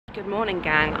Good morning,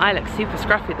 gang. I look super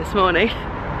scruffy this morning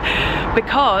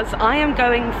because I am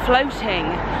going floating.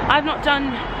 I've not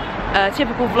done a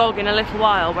typical vlog in a little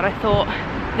while, but I thought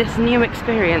this new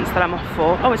experience that I'm off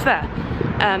for, oh it's there,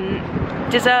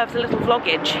 deserves a little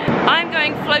vloggage. I'm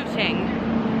going floating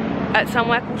at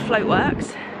somewhere called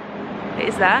Floatworks. It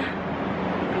is there.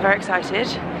 I'm very excited.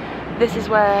 This is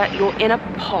where you're in a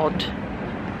pod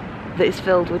that is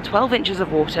filled with 12 inches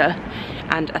of water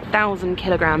and 1,000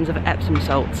 kilograms of Epsom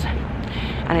salts.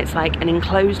 And it's like an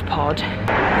enclosed pod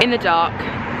in the dark.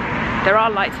 There are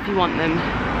lights if you want them,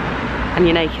 and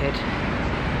you're naked.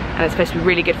 And it's supposed to be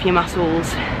really good for your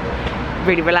muscles,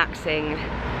 really relaxing.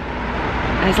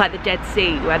 And it's like the Dead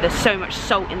Sea, where there's so much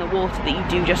salt in the water that you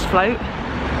do just float.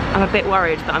 I'm a bit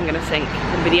worried that I'm gonna sink.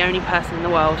 I'm gonna be the only person in the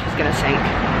world who's gonna sink.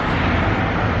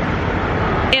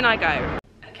 In I go.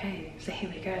 Okay, so here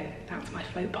we go. That's my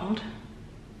float pod.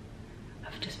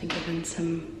 I've just been given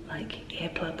some like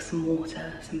earplugs, some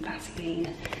water, some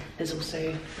Vaseline. There's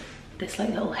also this like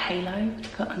little halo to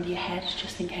put under your head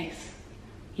just in case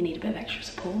you need a bit of extra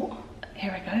support.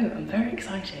 Here I go, I'm very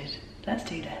excited. Let's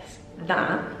do this.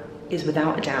 That is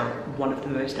without a doubt one of the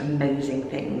most amazing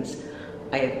things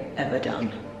I have ever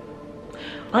done.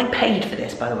 I paid for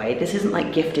this, by the way. This isn't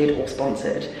like gifted or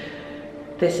sponsored.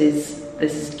 This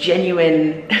is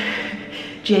genuine,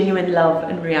 genuine love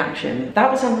and reaction. That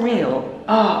was unreal.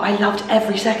 Oh, I loved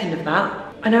every second of that.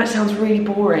 I know it sounds really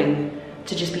boring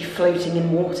to just be floating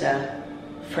in water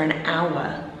for an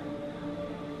hour,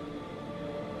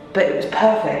 but it was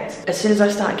perfect. As soon as I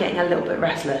started getting a little bit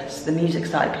restless, the music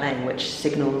started playing, which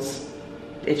signals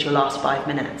it's your last 5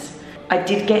 minutes. I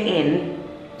did get in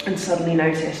and suddenly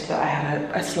noticed that I had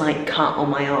a slight cut on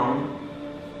my arm,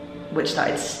 which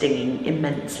started stinging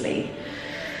immensely.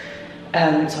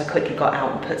 So I quickly got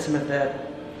out and put some of the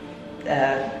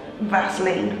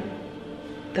Vaseline,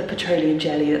 the petroleum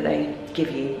jelly that they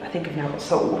give you. I think I've now got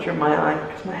salt water in my eye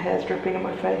because my hair's dripping in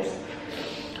my face.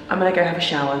 I'm gonna go have a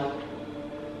shower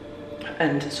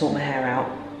and sort my hair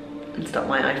out and stop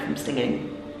my eye from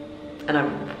stinging. And I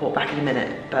will report back in a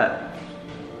minute, but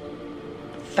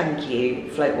thank you,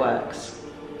 Floatworks,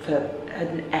 for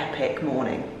an epic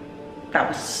morning. That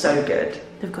was so good.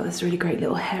 They've got this really great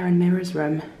little hair and mirrors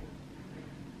room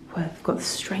where they've got the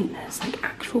straighteners, like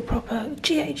actual proper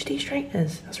GHD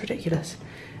straighteners. That's ridiculous.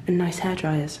 And nice hair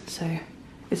dryers. So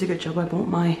it's a good job I bought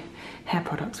my hair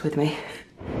products with me.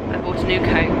 I bought a new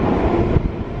coat.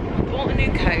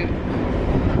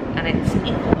 And it's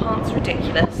equal parts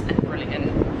ridiculous and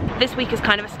brilliant. This week has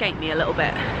kind of escaped me a little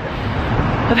bit.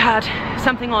 I've had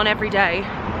something on every day.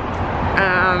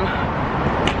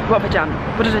 What have I done?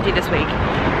 What did I do this week?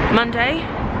 Monday,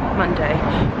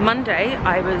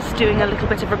 I was doing a little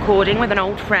bit of recording with an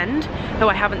old friend who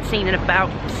I haven't seen in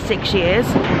about 6 years.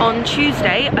 On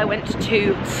Tuesday, I went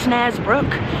to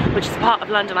Snaresbrook, which is a part of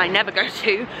London I never go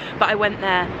to, but I went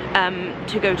there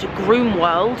to go to Groom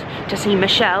World to see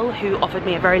Michelle, who offered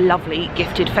me a very lovely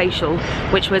gifted facial,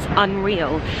 which was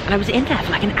unreal. And I was in there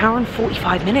for like an hour and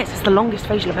 45 minutes. It's the longest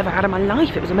facial I've ever had in my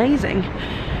life. It was amazing.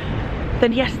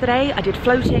 Then yesterday I did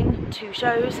floating, 2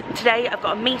 shows. Today I've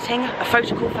got a meeting, a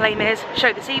photo call for Les Mis,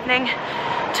 show this evening.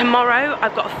 Tomorrow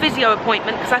I've got a physio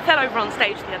appointment because I fell over on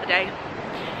stage the other day.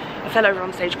 I fell over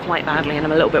on stage quite badly and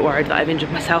I'm a little bit worried that I've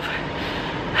injured myself.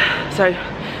 So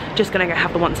just gonna go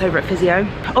have the once over at physio.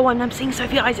 Oh, and I'm seeing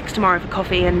Sophie Isaacs tomorrow for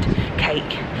coffee and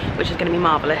cake, which is gonna be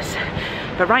marvelous.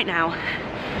 But right now,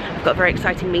 I've got a very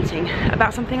exciting meeting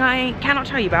about something I cannot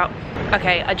tell you about.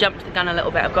 Okay, I jumped the gun a little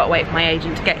bit. I've got to wait for my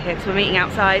agent to get here because we're meeting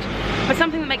outside. But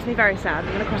something that makes me very sad,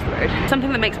 I'm gonna cross the road.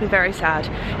 Something that makes me very sad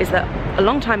is that a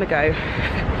long time ago,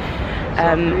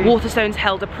 Waterstones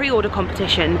held a pre-order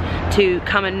competition to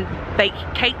come and bake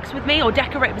cakes with me, or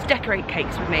decorate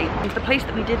cakes with me. The place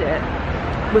that we did it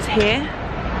was here,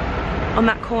 on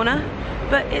that corner.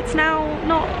 But it's now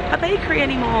not a bakery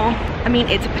anymore. I mean,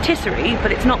 it's a patisserie,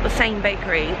 but it's not the same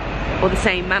bakery or the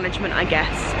same management, I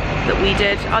guess, that we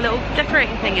did our little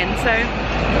decorating thing in. So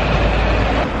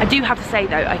I do have to say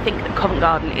though, I think that Covent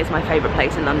Garden is my favourite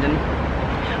place in London.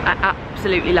 I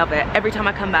absolutely love it. Every time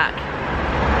I come back,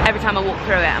 every time I walk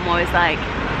through it, I'm always like,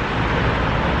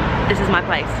 this is my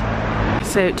place.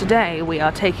 So today we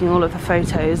are taking all of the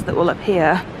photos that will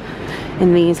appear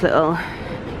in these little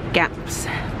gaps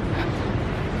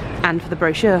and for the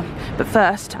brochure. But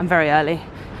first, I'm very early.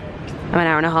 I'm an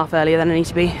hour and a half earlier than I need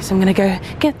to be, so I'm gonna go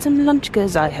get some lunch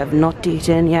because I have not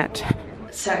eaten yet.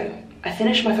 So, I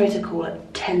finished my photo call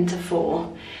at 10 to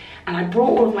 4 and I brought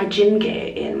all of my gym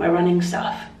gear in, my running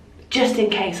stuff, just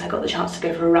in case I got the chance to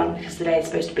go for a run because today is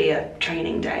supposed to be a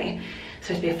training day. It's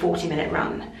supposed to be a 40-minute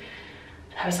run.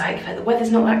 I was like, the weather's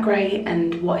not that great,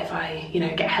 and what if I, you know,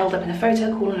 get held up in the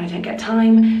photo call and I don't get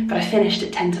time? But I finished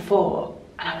at 10 to 4,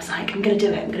 and I was like, I'm gonna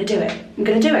do it, I'm gonna do it, I'm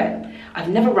gonna do it. I've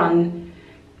never run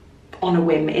on a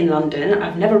whim in London.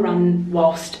 I've never run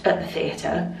whilst at the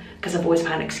theatre, because I've always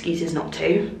found excuses not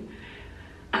to.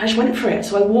 And I just went for it.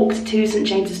 So I walked to St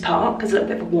James's Park as a little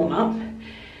bit of a warm-up,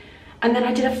 and then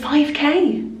I did a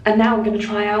 5K. And now I'm gonna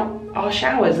try out our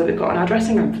showers that we've got in our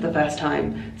dressing room for the first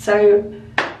time. So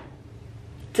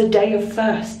it's a day of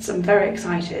firsts. I'm very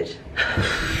excited.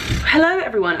 Hello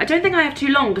everyone. I don't think I have too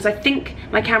long because I think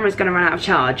my camera's gonna run out of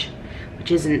charge,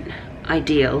 which isn't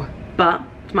ideal, but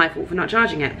it's my fault for not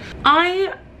charging it.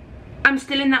 I am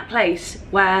still in that place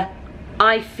where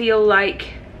I feel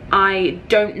like I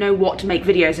don't know what to make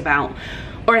videos about.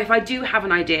 Or if I do have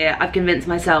an idea, I've convinced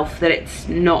myself that it's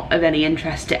not of any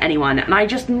interest to anyone. And I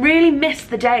just really miss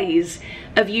the days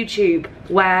of YouTube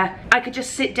where I could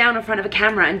just sit down in front of a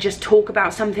camera and just talk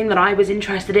about something that I was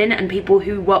interested in, and people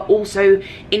who were also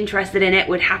interested in it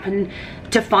would happen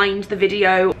to find the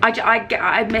video.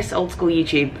 I miss old school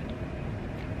YouTube.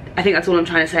 I think that's all I'm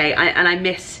trying to say. And I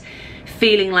miss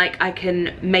feeling like I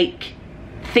can make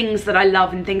things that I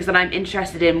love and things that I'm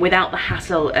interested in without the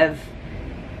hassle of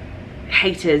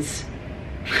haters,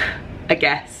 I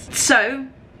guess. So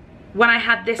when I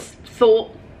had this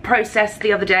thought process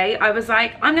the other day, I was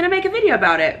like, I'm gonna make a video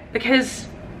about it, because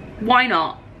why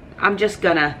not? I'm just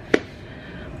gonna.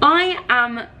 I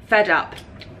am fed up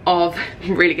of,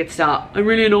 really good start, I'm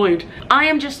really annoyed. I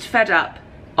am just fed up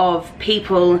of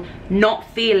people not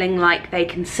feeling like they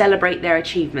can celebrate their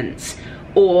achievements,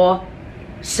 or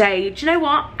say, do you know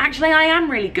what, actually I am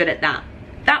really good at that.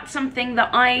 That's something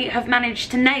that I have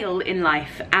managed to nail in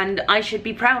life, and I should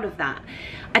be proud of that.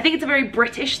 I think it's a very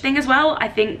British thing as well. I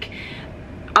think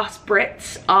us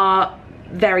Brits are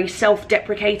very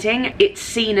self-deprecating. It's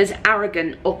seen as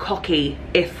arrogant or cocky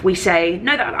if we say,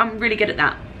 no, that I'm really good at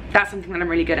that. That's something that I'm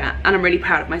really good at, and I'm really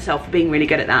proud of myself for being really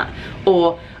good at that.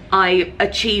 Or I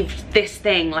achieved this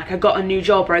thing, like I got a new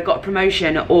job or I got a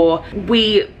promotion. Or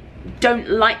we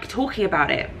don't like talking about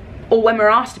it. Or when we're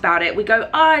asked about it, we go,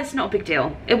 oh, it's not a big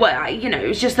deal. You know, it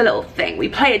was just a little thing. We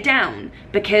play it down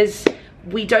because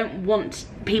we don't want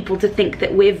people to think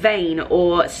that we're vain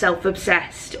or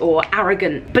self-obsessed or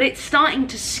arrogant. But it's starting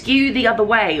to skew the other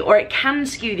way, or it can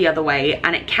skew the other way,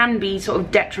 and it can be sort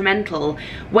of detrimental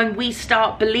when we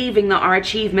start believing that our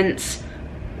achievements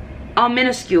are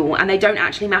minuscule and they don't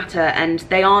actually matter and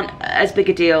they aren't as big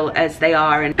a deal as they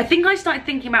are. And I think I started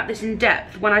thinking about this in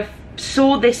depth when I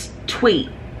saw this tweet.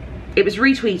 It was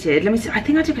retweeted. Let me see. I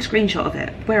think I took a screenshot of it.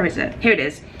 Where is it? Here it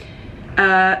is.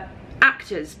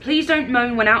 Actors, please don't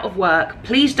moan when out of work.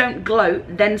 Please don't gloat,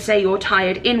 then say you're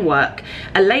tired in work.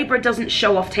 A labourer doesn't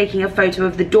show off taking a photo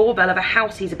of the doorbell of a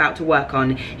house he's about to work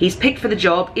on. He's picked for the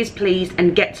job, is pleased,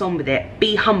 and gets on with it.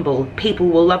 Be humble. People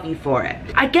will love you for it.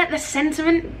 I get the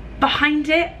sentiment behind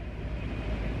it,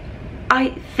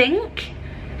 I think.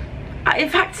 In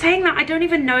fact, saying that, I don't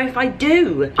even know if I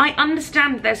do. I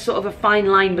understand there's sort of a fine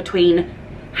line between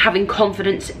having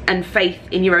confidence and faith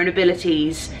in your own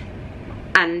abilities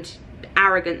and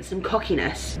arrogance and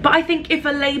cockiness. But I think if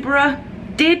a labourer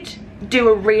did do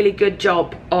a really good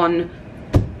job on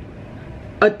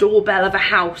a doorbell of a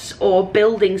house or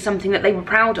building something that they were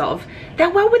proud of, they're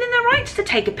well within their rights to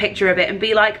take a picture of it and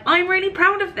be like, I'm really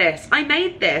proud of this. I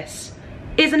made this.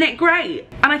 Isn't it great?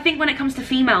 And I think when it comes to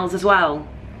females as well,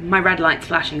 my red light's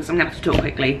flashing, so I'm gonna have to talk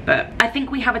quickly, but I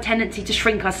think we have a tendency to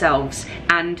shrink ourselves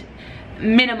and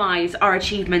minimize our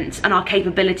achievements and our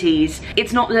capabilities.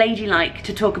 It's not ladylike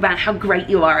to talk about how great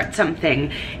you are at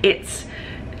something. It's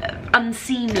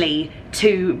unseemly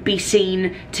to be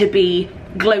seen to be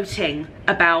gloating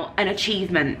about an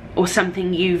achievement or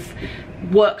something you've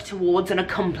worked towards and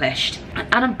accomplished.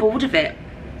 And I'm bored of it.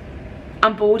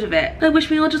 I'm bored of it. I wish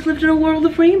we all just lived in a world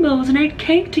of rainbows and ate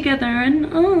cake together and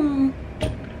oh,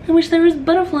 I wish there was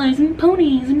butterflies and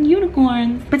ponies and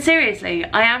unicorns. But seriously,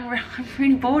 I'm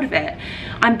really bored of it.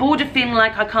 I'm bored of feeling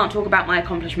like I can't talk about my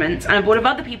accomplishments, and I'm bored of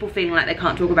other people feeling like they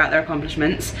can't talk about their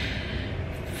accomplishments.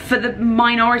 For the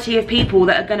minority of people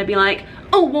that are gonna be like,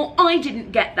 oh, well, I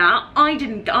didn't get that.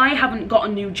 I haven't got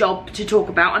a new job to talk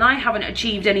about, and I haven't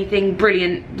achieved anything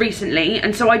brilliant recently,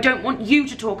 and so I don't want you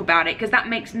to talk about it because that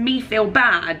makes me feel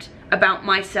bad about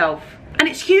myself. And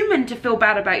it's human to feel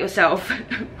bad about yourself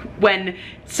when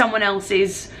someone else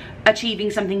is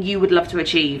achieving something you would love to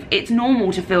achieve. It's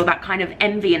normal to feel that kind of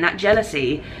envy and that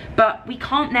jealousy, but we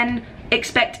can't then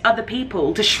expect other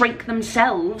people to shrink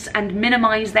themselves and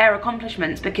minimize their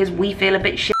accomplishments because we feel a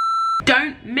bit shit.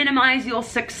 Don't minimize your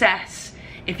success.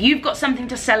 If you've got something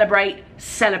to celebrate,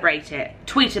 celebrate it,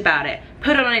 tweet about it,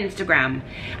 put it on Instagram.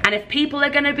 And if people are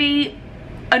gonna be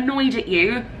annoyed at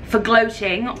you for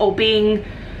gloating or being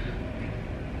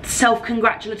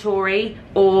self-congratulatory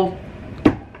or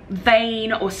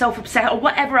vain or self-obsessed or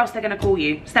whatever else they're gonna call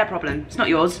you, it's their problem, it's not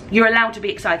yours. You're allowed to be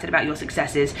excited about your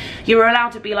successes. You're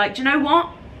allowed to be like, do you know what?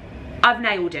 I've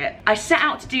nailed it. I set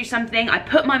out to do something, I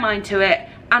put my mind to it,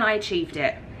 and I achieved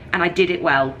it. And I did it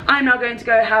well. I'm now going to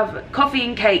go have coffee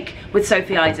and cake with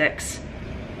Sophie Isaacs.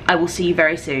 I will see you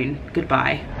very soon.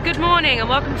 Goodbye. Good morning and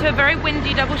welcome to a very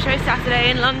windy double show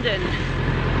Saturday in London.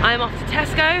 I am off to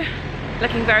Tesco,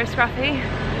 looking very scruffy,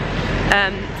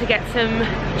 to get some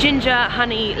ginger,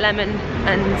 honey, lemon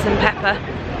and some pepper,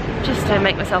 just to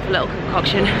make myself a little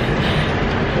concoction.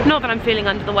 Not that I'm feeling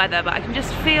under the weather, but I can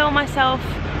just feel myself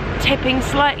tipping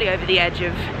slightly over the edge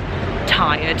of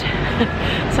tired.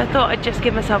 So I thought I'd just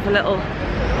give myself a little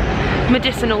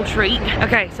medicinal treat.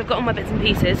 Okay, so I've got all my bits and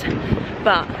pieces,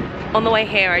 but on the way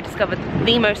here I discovered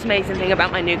the most amazing thing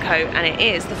about my new coat, and it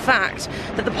is the fact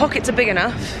that the pockets are big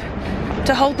enough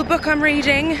to hold the book I'm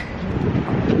reading.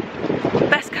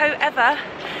 Best coat ever.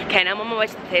 Okay, now I'm on my way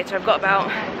to the theatre. I've got about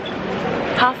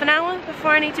half an hour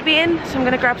before I need to be in, so I'm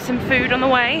gonna grab some food on the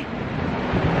way,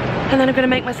 and then I'm gonna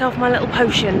make myself my little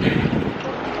potion.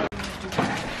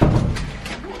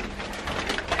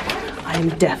 I'm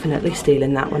definitely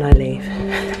stealing that when I leave.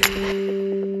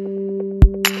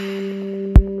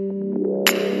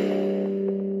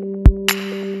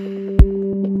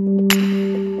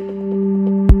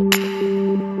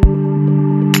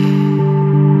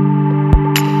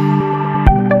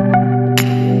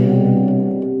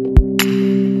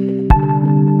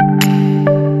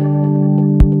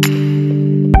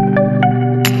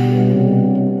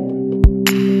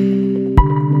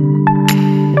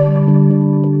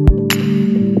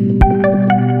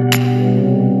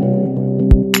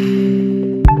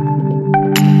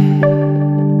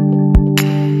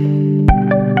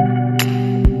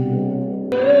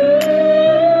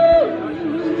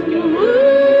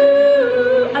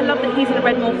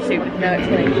 No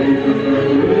explanation.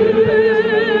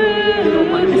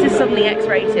 This is suddenly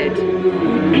X-rated.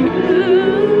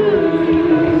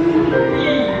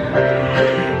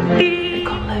 We've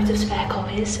got loads of spare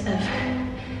copies of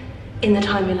In the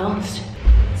Time We Lost,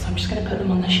 so I'm just going to put them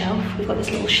on the shelf. We've got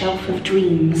this little shelf of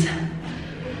dreams,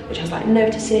 which has like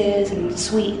notices and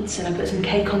sweets, and I put some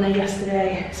cake on there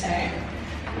yesterday, so I'm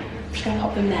just going to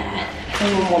pop them there. If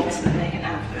anyone wants them, they can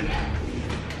have them.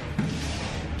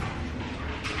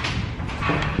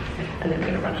 And then we're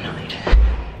gonna run and hide.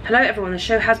 Hello everyone, the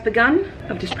show has begun.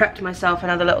 I've just prepped myself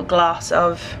another little glass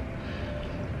of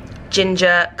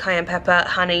ginger, cayenne pepper,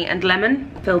 honey and lemon.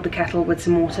 Filled the kettle with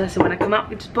some water, so when I come up,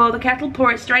 we just boil the kettle,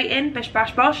 pour it straight in, bish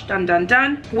bash bosh, done done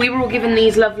done. We were all given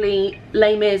these lovely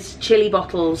Les Mis chili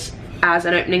bottles as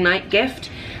an opening night gift,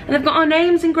 and they've got our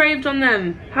names engraved on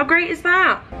them. How great is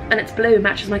that? And it's blue,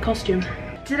 matches my costume.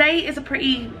 Today is a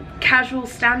pretty casual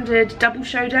standard double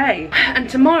show day, and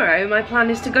tomorrow my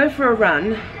plan is to go for a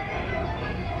run,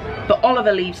 but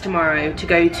Oliver leaves tomorrow to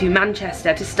go to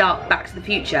Manchester to start Back to the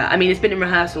Future. I mean, it's been in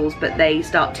rehearsals, but they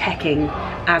start teching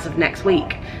as of next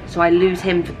week, so I lose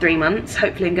him for 3 months.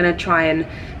 Hopefully I'm gonna try and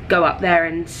go up there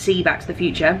and see Back to the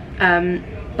Future,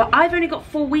 but I've only got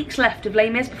 4 weeks left of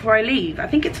Les Mis before I leave. I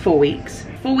think it's 4 weeks.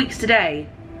 4 weeks today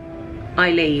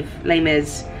I leave Les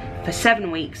Mis for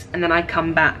 7 weeks, and then I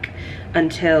come back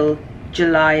until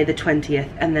July the 20th,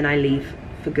 and then I leave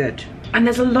for good. And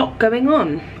there's a lot going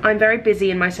on. I'm very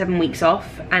busy in my 7 weeks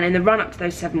off, and in the run up to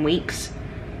those 7 weeks,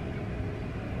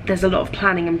 there's a lot of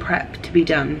planning and prep to be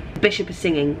done. The bishop is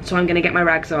singing, so I'm gonna get my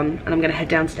rags on and I'm gonna head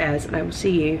downstairs, and I will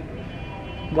see you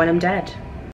when I'm dead.